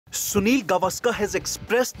Sunil Gavaskar has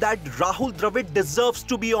expressed that Rahul Dravid deserves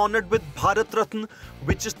to be honoured with Bharat Ratna,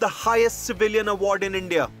 which is the highest civilian award in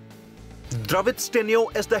India. Dravid's tenure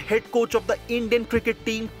as the head coach of the Indian cricket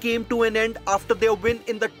team came to an end after their win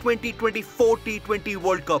in the 2024 T20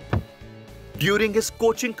 World Cup. During his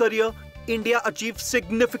coaching career, India achieved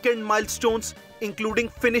significant milestones, including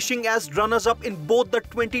finishing as runners-up in both the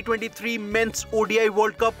 2023 Men's ODI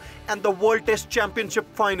World Cup and the World Test Championship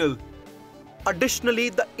final. Additionally,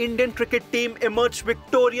 the Indian cricket team emerged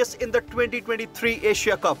victorious in the 2023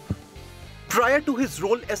 Asia Cup. Prior to his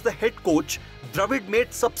role as the head coach, Dravid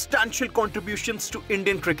made substantial contributions to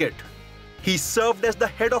Indian cricket. He served as the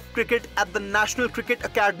head of cricket at the National Cricket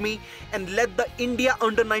Academy and led the India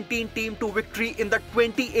Under-19 team to victory in the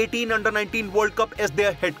 2018 Under-19 World Cup as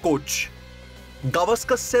their head coach.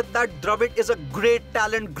 Gavaskar said that Dravid is a great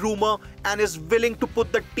talent groomer and is willing to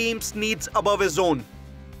put the team's needs above his own.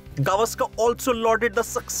 Gavaskar also lauded the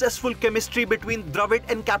successful chemistry between Dravid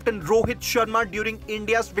and captain Rohit Sharma during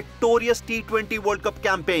India's victorious T20 World Cup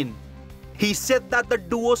campaign. He said that the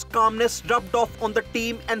duo's calmness rubbed off on the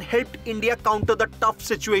team and helped India counter the tough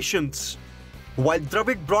situations. While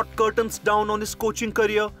Dravid brought curtains down on his coaching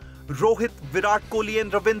career, Rohit, Virat Kohli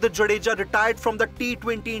and Ravindra Jadeja retired from the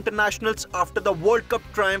T20 internationals after the World Cup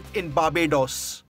triumph in Barbados.